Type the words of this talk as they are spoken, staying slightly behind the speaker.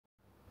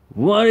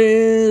What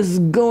is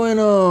going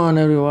on,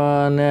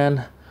 everyone,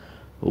 and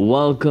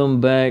welcome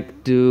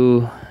back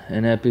to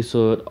an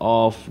episode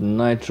of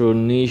Nitro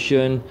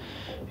Nation.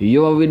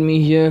 You are with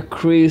me here,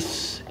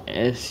 Chris.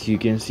 As you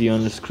can see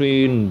on the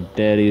screen,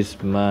 that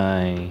is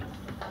my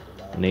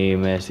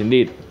name, as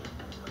indeed.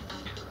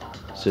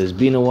 So it's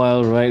been a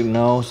while right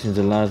now since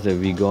the last that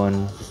we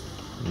gone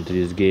into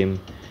this game,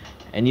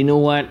 and you know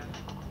what?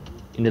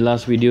 In the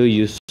last video,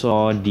 you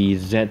saw the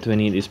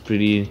Z28 is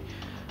pretty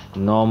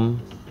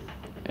norm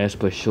as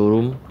per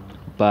showroom,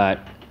 but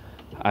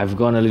I've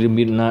gone a little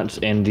bit nuts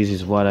and this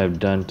is what I've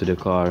done to the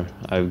car.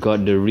 I've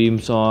got the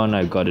rims on,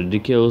 I've got the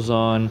decals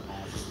on,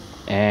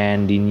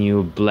 and the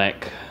new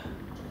black.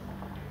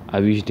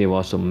 I wish there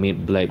was some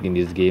matte black in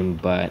this game,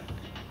 but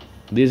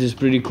this is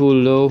pretty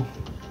cool though.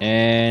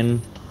 And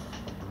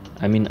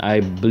I mean, I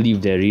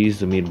believe there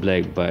is a matte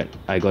black, but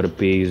I gotta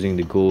pay using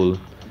the gold.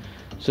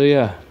 So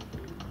yeah,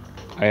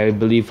 I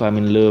believe I'm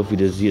in love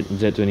with the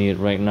Z28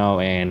 right now,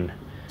 and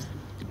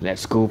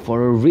let's go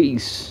for a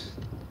race.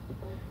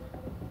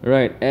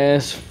 Right,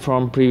 as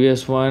from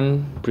previous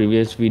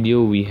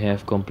video, we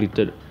have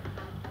completed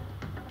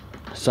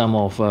some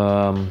of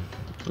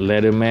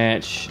ladder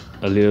match,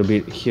 a little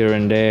bit here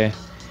and there,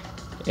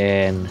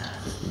 and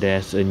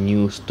there's a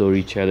new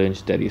story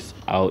challenge that is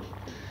out.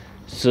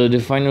 So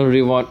the final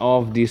reward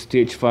of this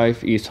stage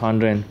 5 is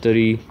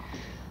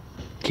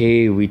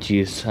 130k, which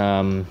is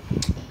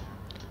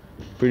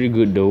pretty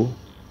good though.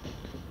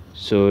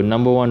 So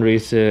number one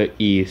racer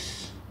is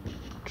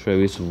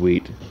Travis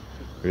Wade,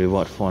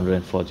 reward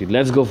 440.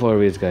 Let's go for a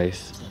race,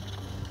 guys.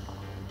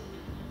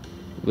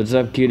 What's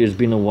up, kid? It's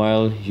been a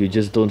while. You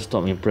just don't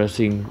stop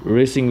impressing,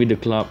 racing with the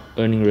club,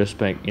 earning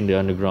respect in the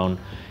underground,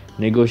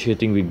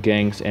 negotiating with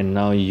gangs, and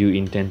now you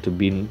intend to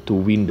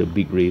win the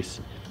big race.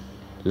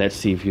 Let's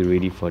see if you're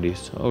ready for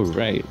this.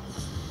 Alright,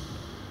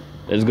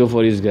 let's go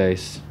for this,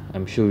 guys.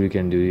 I'm sure we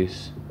can do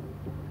this.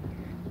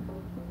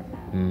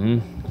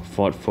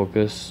 Ford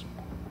Focus.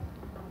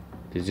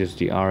 This is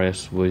the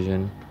RS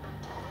version.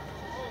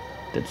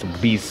 That's a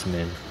beast,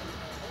 man.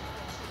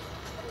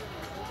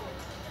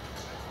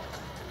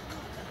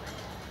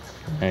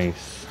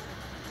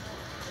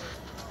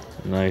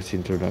 Nice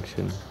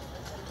introduction.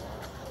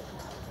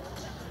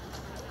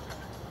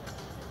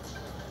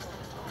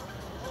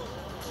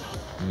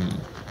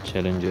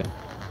 Challenger.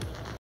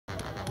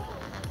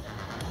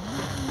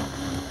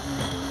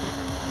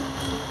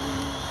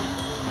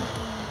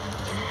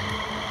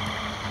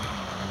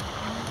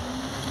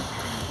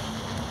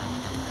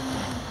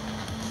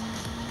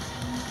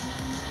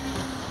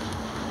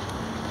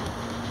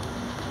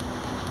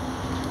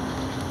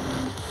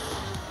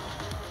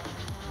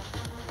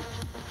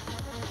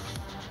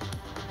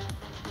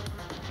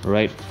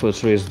 Right,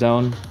 first race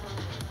down.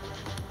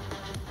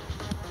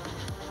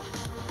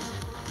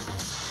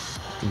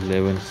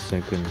 11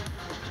 seconds.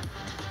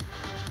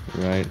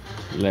 Right,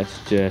 let's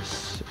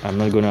just, I'm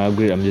not gonna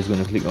upgrade, I'm just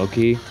gonna click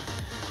OK.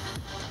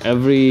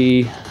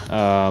 Every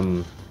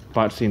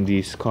parts in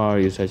this car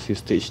is actually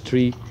stage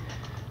 3,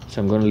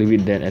 so I'm gonna leave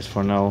it that as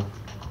for now.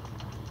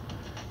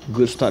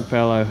 Good start,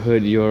 pal. I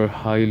heard you're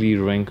highly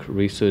ranked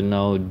racer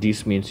now.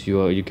 This means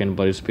you can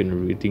participate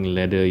in rating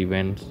ladder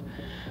events.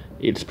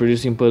 It's pretty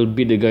simple,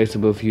 beat the guys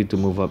above you to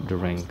move up the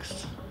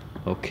ranks.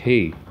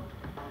 Okay,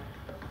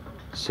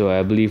 so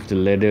I believe the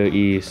ladder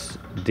is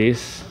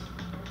this,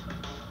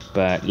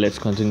 but let's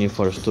continue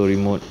for story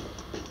mode.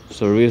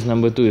 So race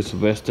number 2 is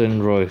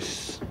Western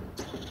Royce.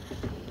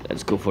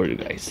 Let's go for it,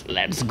 guys.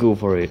 Let's go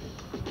for it.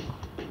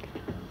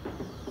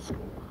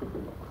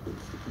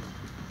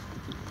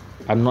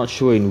 I'm not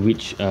sure in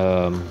which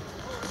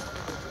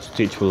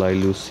stage will I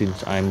lose,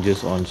 since I'm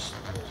just on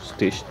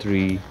stage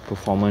 3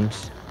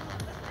 performance.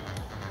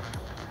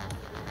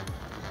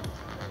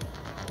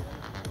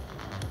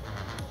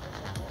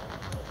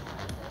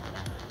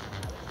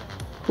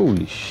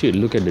 Holy shit,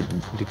 look at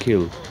the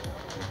kill.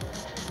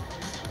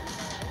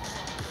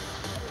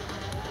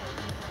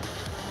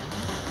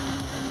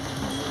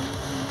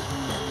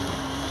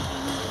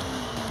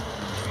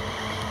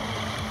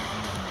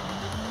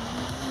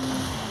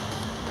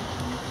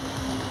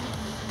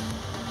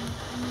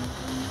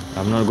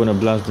 I'm not gonna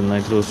blast the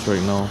nitros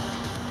right now.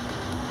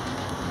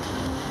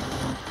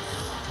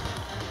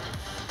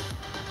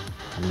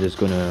 I'm just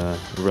gonna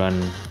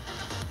run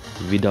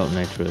without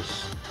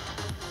nitros.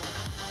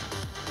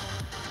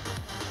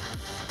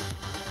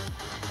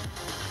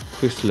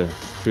 Chrysler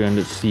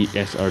 300C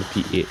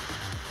SRT8.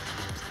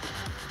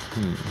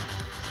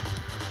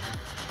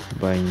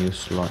 Buy new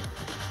slot.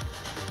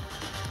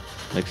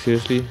 Like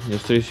seriously?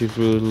 Yesterday shift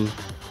rule.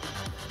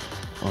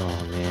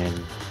 Oh man.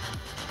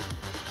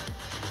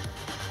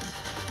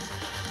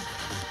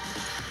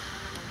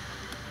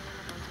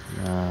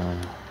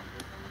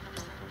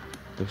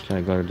 Looks like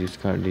I gotta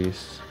discard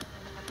this.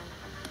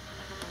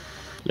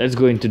 Let's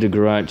go into the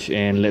garage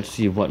and let's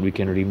see what we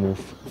can remove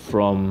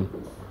from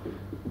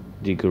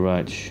the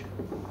garage.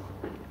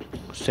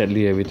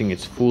 Sadly, everything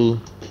is full.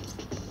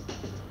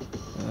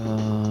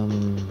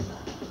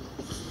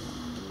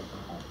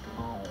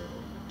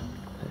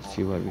 Let's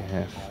see what we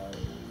have.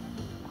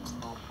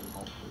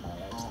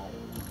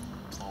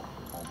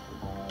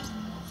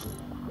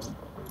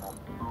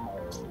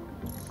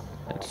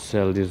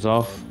 sell this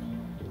off.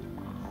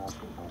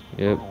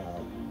 Yep.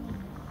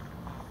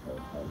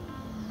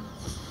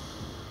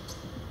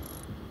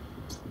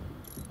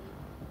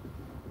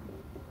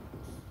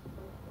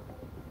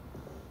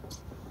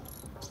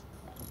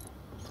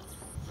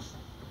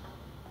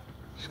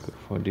 Let's go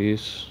for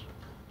this.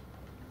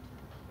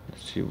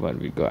 Let's see what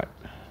we got.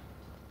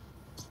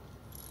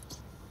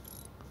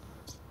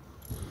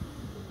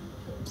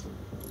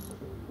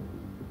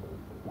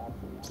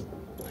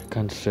 I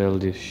can't sell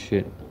this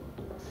shit.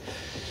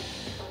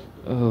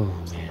 Oh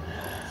man.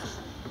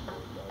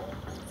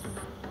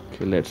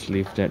 Okay, let's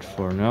leave that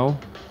for now.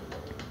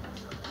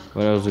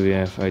 What else do we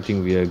have? I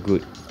think we are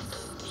good.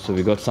 So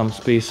we got some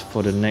space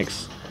for the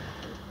next.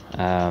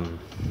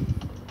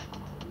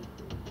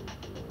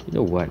 You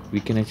know what? We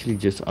can actually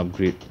just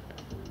upgrade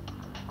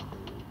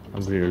a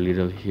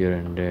little here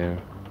and there.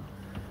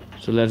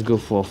 So let's go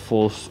for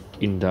false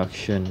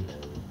induction.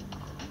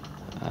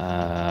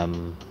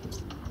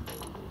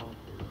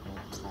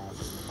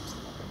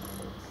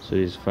 So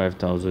this is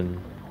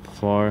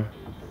 5,004.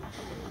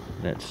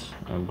 Let's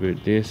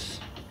upgrade this.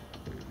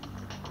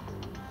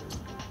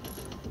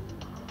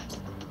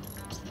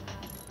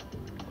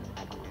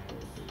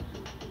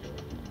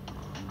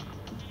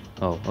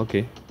 Oh,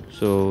 okay.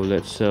 So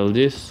let's sell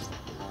this.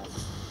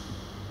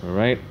 All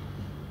right.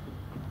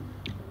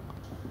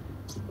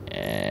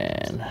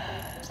 And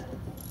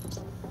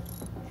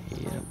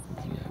yep,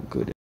 we are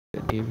good at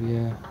that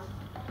area.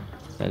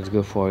 Let's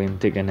go for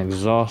intake and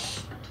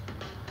exhaust.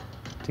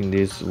 I think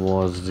this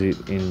was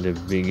it in the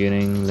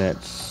beginning.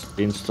 Let's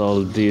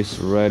install this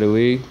right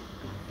away.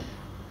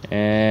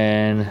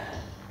 And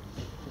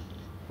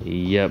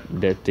yep,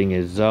 that thing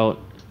is out.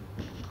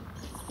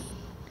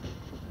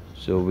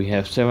 So we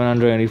have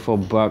 784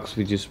 bucks,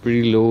 which is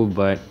pretty low,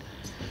 but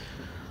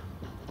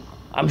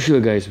I'm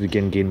sure guys we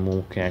can gain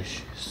more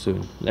cash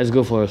soon. Let's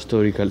go for a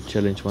story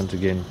challenge once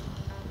again.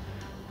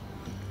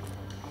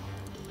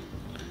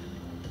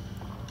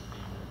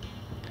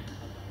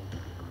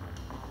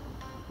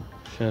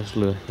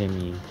 Shasler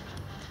Hemi.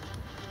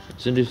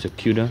 Isn't this a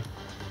Kuda?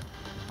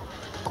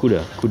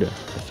 Kuda.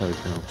 That's how it's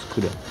pronounced.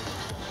 Kuda.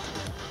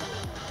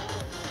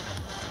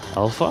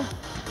 Alpha?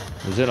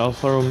 Is that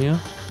Alfa Romeo?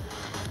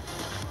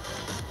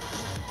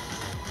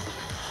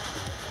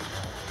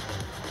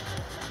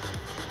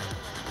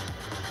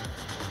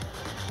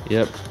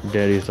 Yep,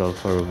 that is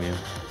Alfa Romeo.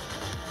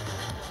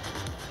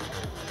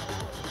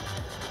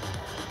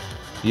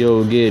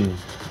 Yo again.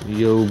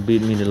 Yo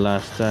beat me the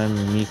last time.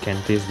 Me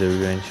can taste the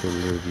revenge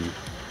of your beef.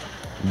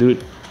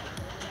 Dude,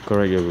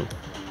 correct yo bro.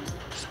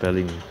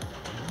 Spelling.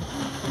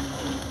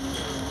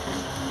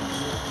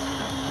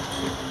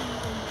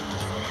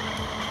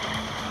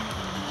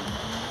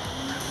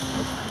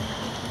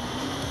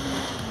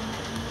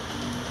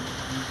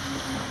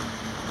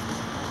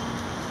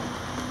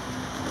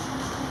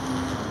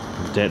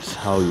 That's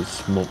how you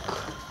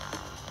smoke.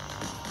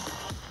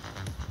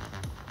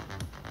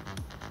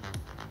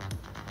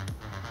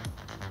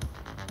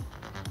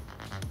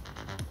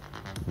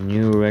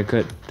 New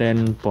record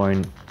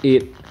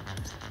 10.8,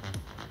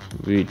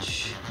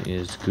 which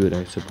is good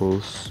I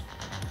suppose.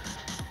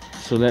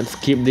 So let's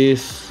keep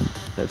this.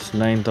 That's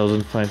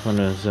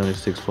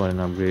 9,576 for an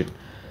upgrade.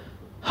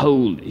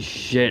 Holy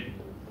shit.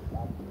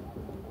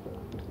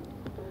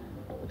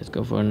 Let's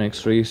go for our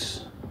next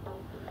race.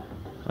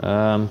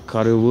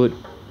 Carterwood,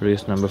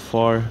 race number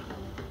 4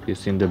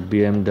 is in the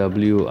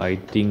BMW. I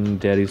think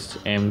that is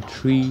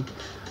M3,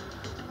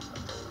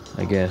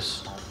 I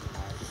guess.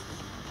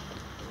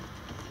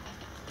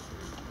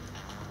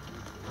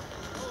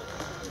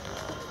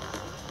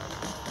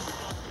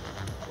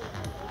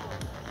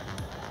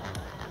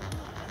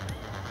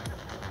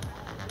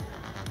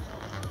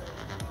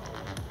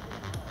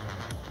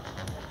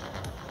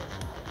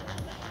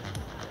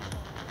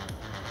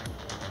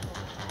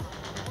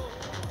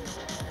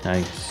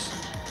 Nice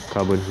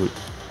carbon hood.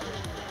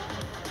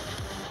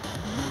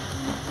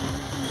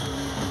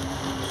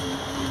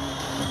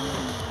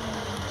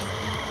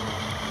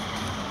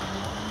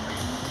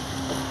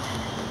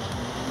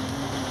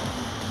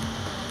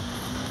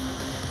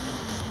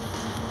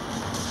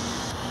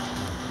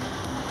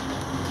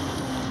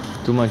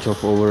 Too much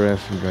of over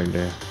ref right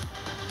there.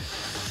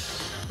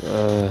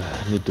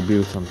 Need to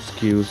build some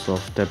skills of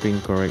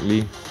tapping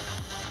correctly.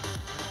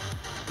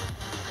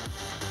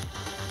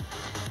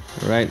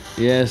 Right,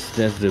 yes,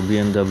 that's the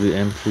BMW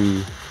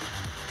M3.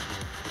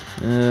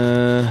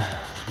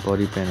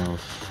 Body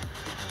panels.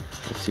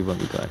 Let's see what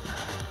we got.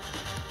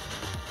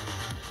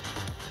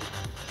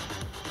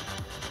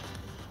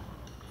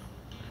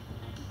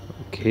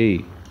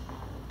 Okay,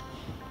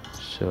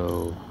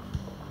 so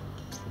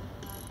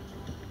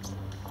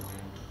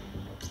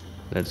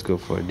let's go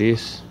for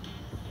this.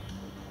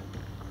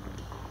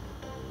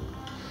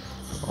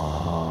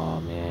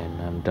 Oh man,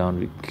 I'm down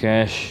with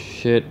cash.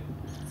 Shit.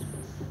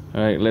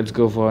 Alright, let's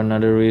go for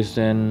another race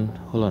then.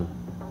 Hold on.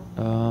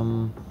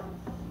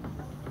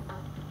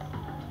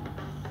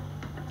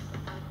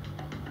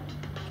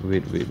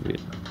 Wait.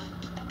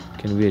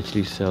 Can we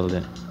actually sell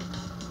that?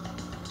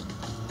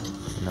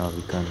 No,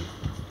 we can't.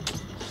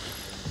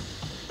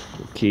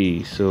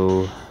 Okay,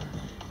 so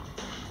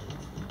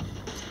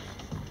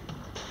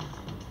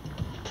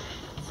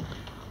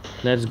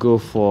let's go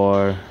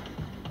for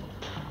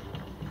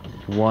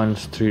one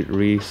street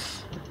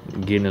race,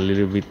 gain a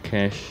little bit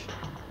cash,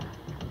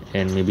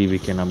 and maybe we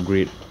can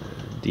upgrade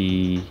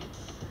the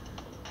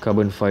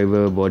carbon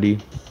fiber body,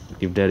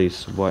 if that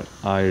is what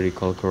I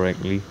recall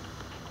correctly.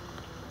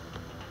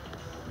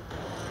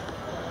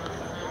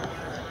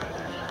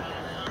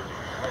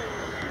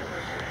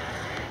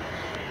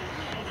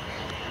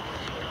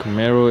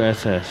 Camaro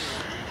SS.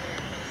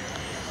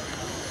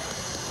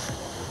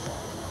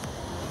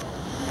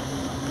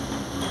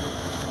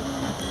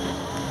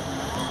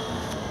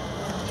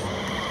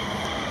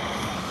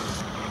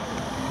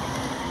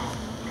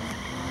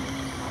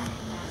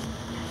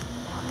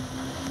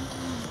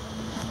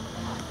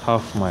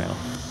 Half mile.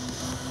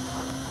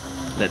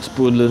 Let's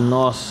put the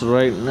NOS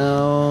right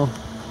now.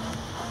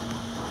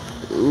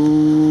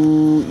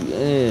 Ooh,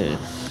 yes.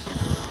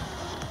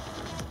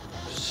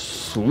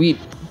 Sweet.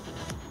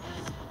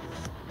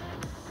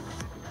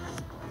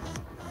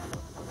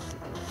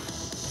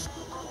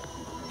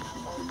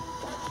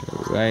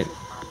 Right.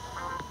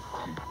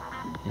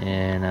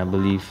 And I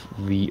believe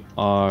we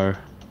are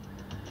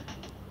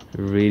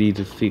ready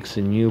to fix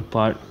a new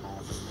part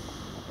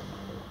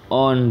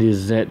on the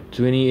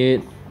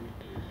Z28.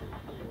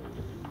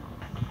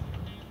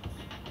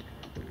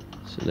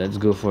 So let's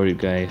go for it,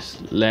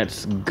 guys.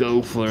 Let's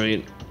go for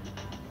it.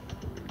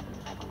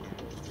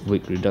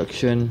 Weight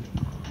reduction.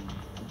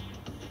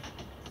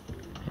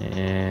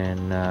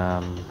 And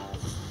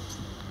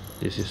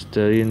this is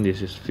 13,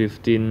 this is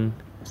 15.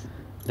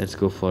 Let's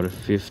go for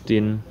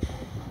 15.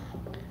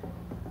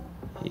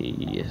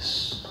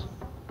 Yes.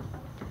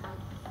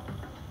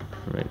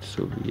 Right,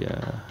 so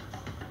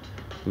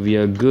we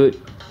are good.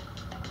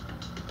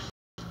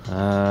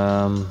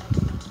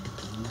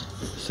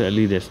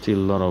 Sadly there's still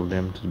a lot of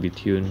them to be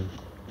tuned,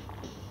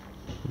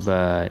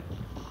 but I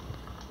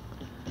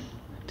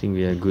think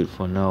we are good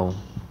for now.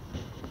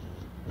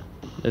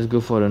 Let's go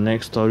for the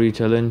next story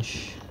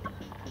challenge.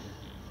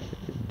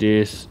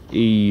 This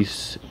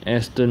is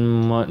Aston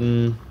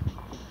Martin.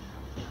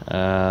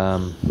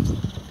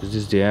 Is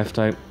this the F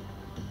type?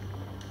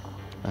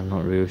 I'm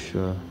not real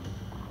sure.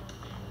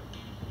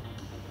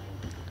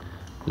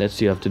 Let's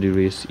see after the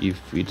race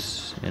if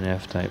it's an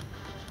F type,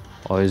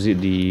 or is it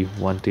the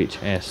Vantage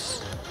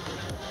S?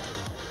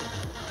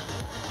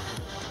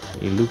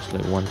 It looks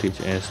like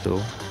Vantage S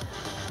though.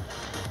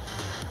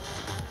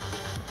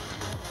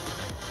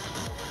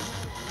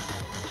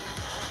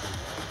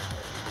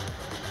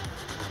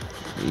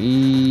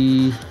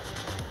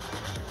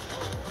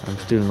 I'm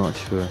still not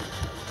sure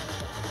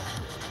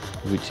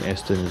which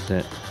Aston is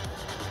that.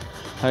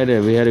 Hi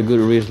there, we had a good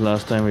race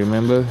last time,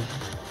 remember?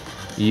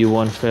 You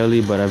won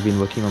fairly, but I've been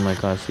working on my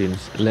car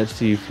since. Let's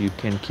see if you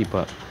can keep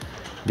up.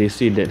 They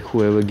say that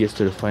whoever gets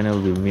to the final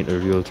will meet a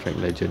real track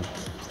legend.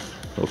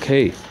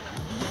 Okay.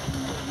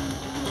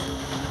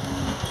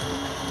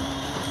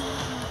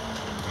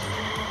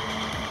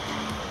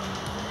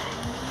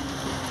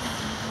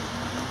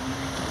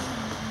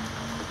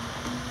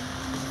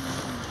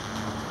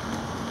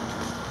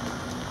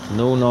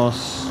 No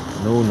NOS,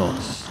 no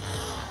NOS.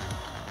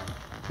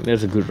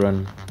 That's a good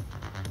run.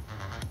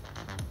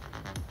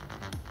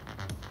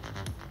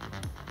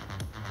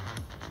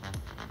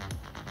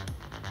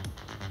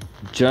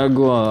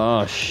 Jaguar,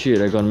 ah shit,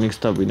 I got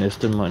mixed up with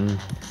Aston Martin.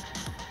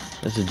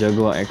 That's a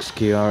Jaguar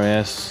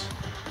XKRS.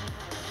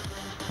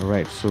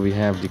 Alright, so we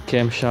have the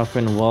camshaft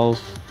and valve.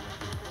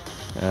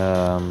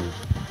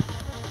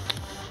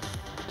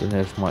 Don't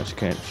have much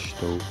catch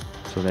though,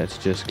 so let's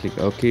just click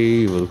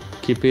OK. We'll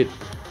keep it.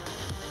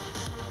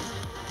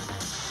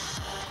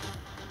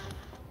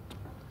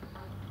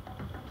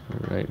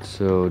 Alright,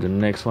 so the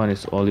next one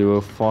is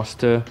Oliver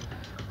Foster,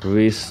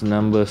 race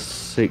number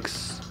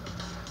 6.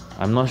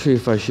 I'm not sure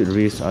if I should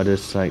race other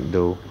side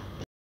though.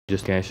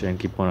 Just cash and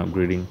keep on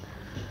upgrading.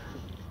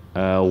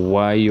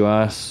 Why, you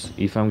ask?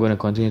 If I'm going to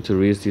continue to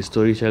race this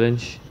story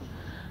challenge,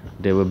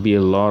 there will be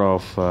a lot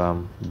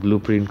of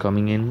blueprint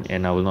coming in,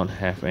 and I will not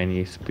have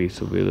any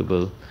space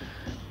available.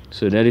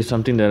 So that is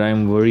something that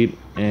I'm worried.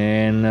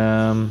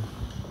 And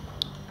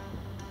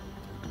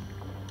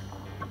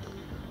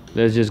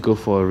let's just go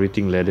for a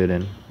rating ladder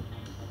then.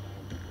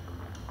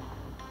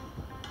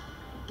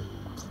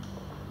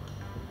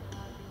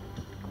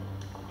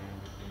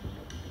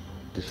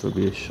 This will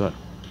be a short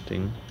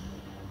thing.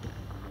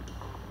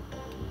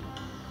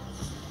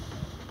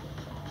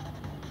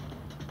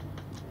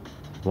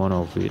 One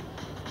of it.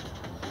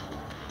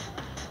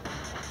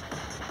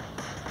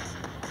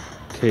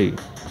 Okay.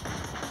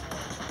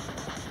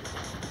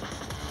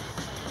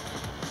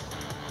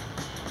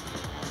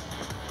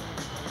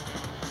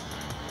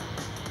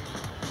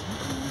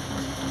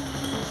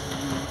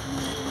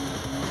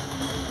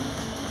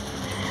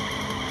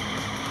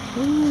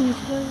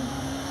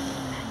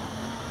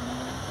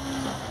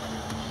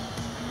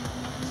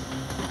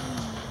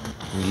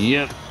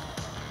 Yep.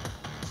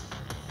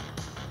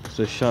 It's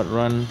a short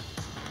run.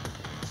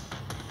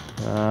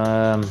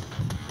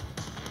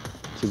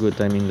 It's a good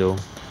timing though.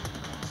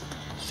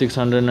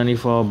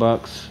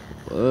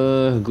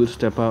 $694. Good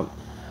step up.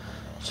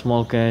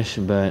 Small cash,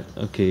 but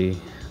okay.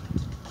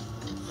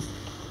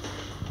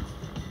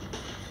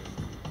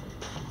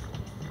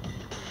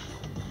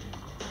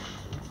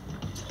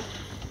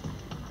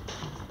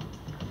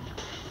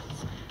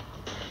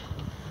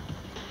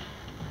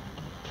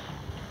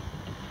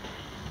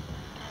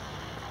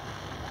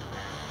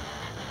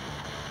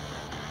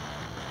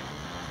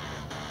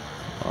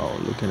 Oh,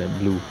 look at that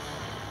blue.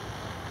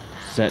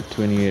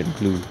 Z28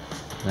 blue.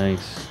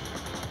 Nice.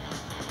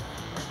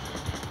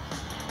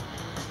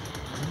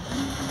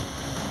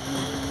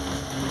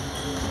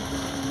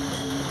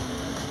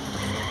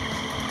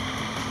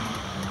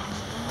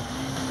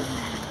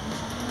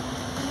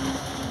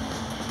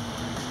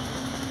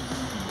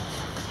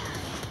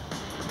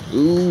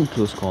 Ooh,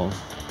 close call.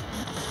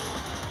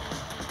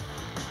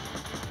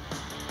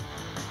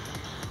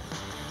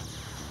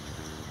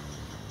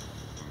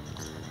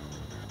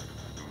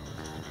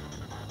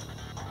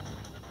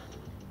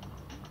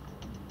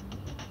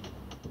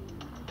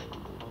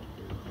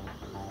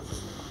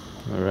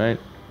 Alright.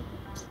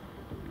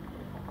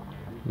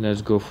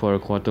 Let's go for a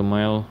quarter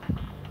mile.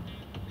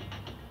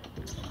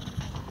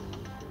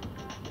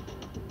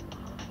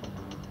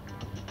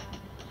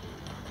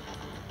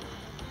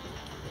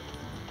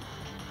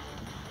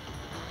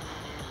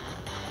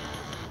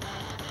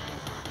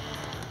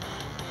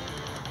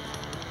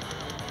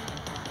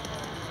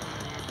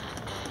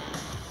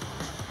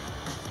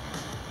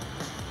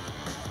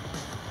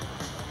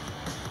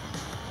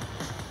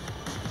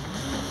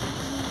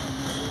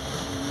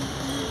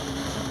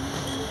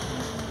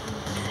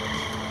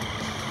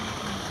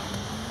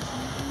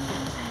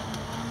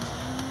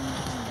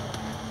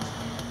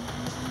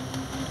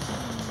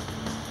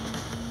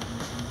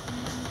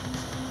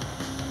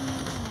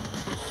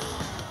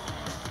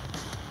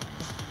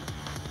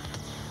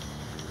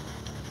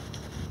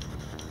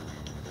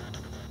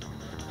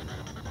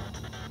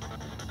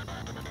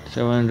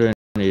 $708.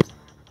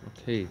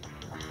 Okay.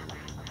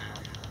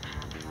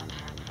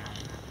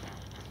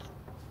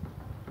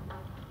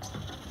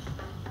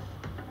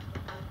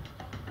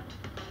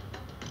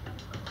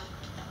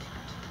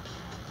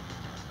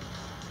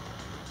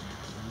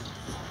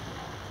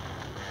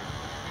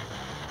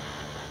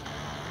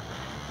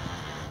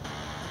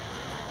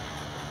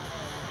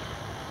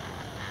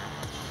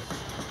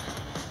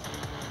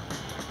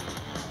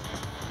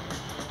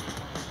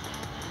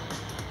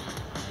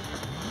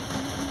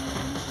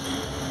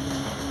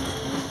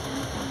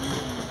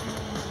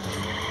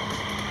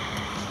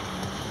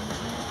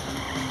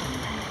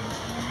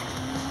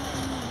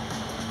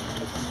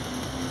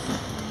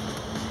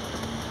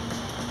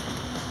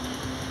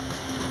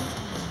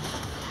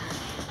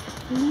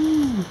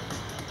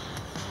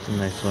 It's a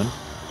nice one.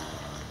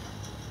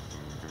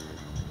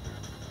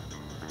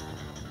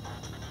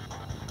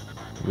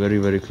 Very,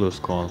 very close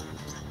call.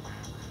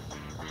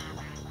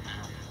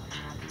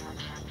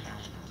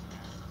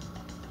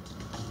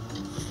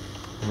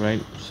 Right,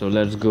 so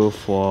let's go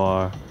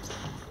for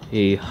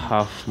a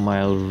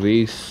half-mile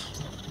race.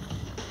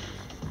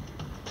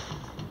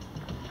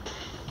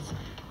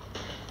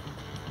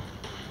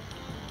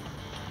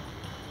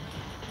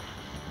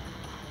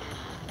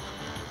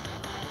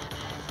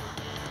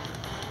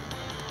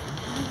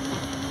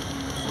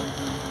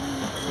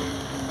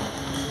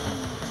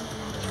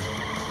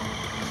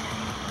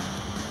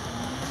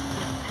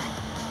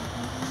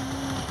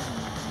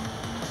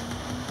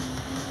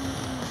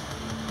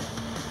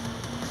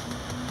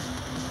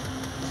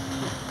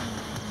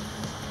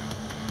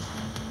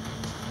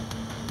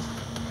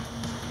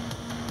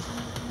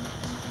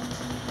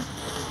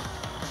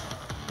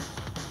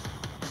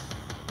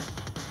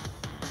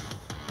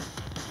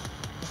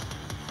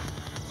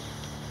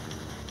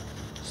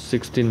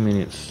 $16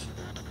 minutes.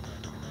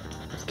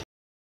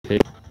 Okay.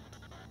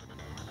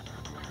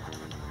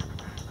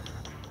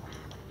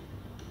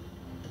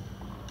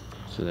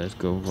 So let's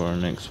go for our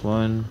next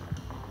one.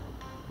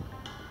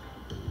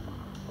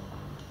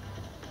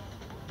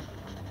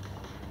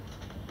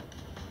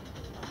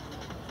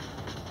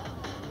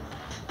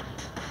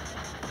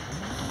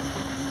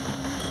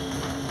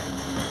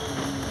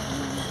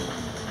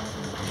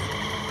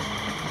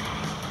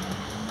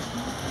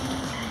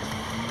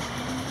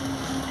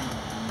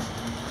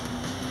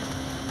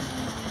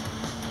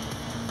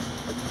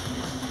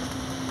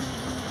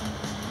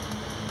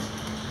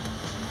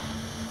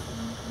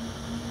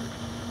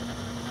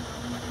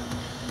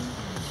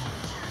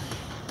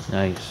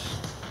 Nice.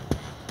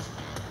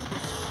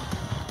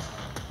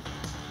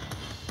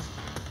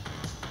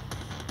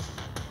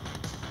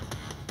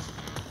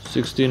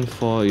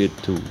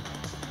 $16,482.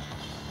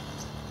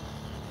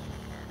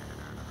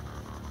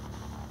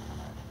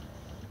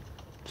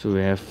 So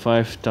we have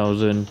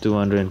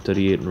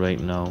 5,238 right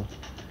now.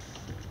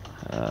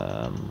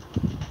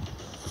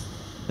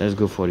 Let's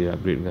go for the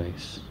upgrade,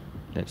 guys.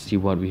 Let's see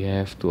what we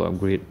have to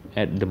upgrade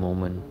at the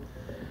moment.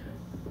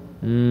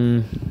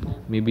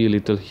 Maybe a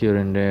little here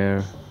and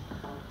there.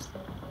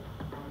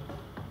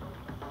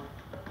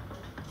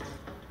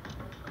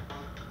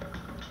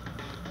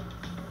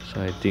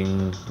 So I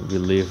think we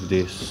leave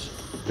this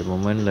The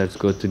moment, let's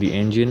go to the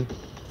engine.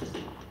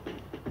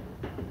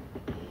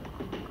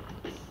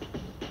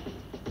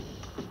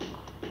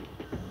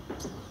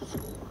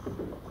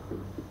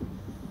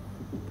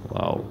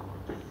 Wow.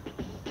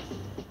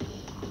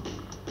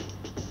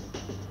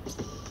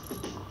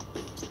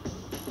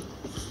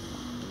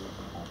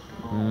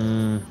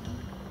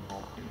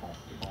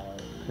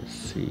 Let's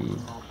see.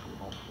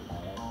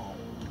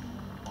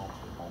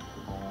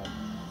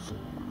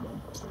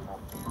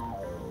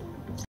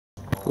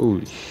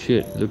 Holy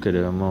shit, look at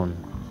the amount.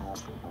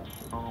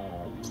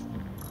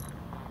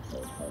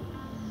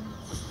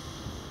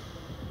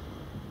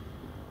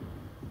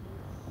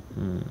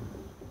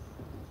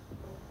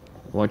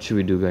 What should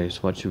we do,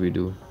 guys? What should we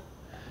do?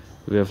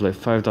 We have like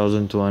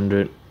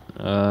 5,200.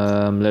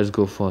 Let's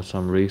go for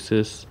some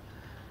races.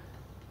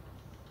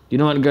 You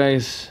know what,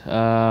 guys?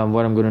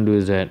 What I'm gonna do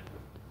is that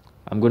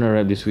I'm gonna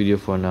wrap this video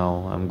for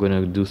now. I'm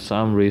gonna do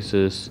some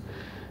races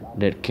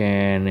that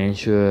can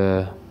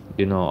ensure,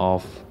 you know,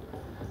 of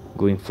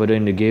going further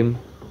in the game.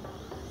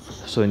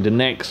 So in the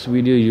next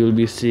video, you'll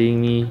be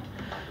seeing me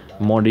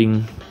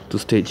modding to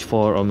stage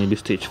 4 or maybe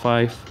stage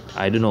 5.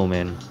 I don't know,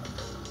 man.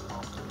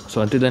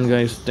 So until then,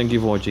 guys, thank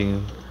you for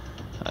watching.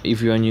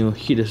 If you are new,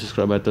 hit the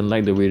subscribe button,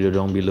 like the video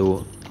down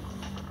below,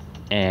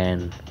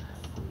 and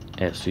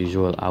as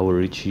usual, I will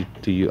reach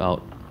to you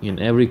out in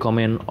every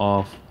comment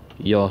of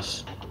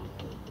yours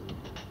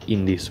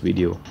in this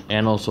video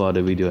and also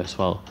other video as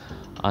well.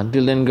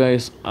 Until then,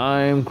 guys,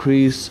 I'm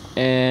Chris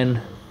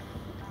and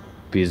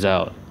peace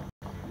out.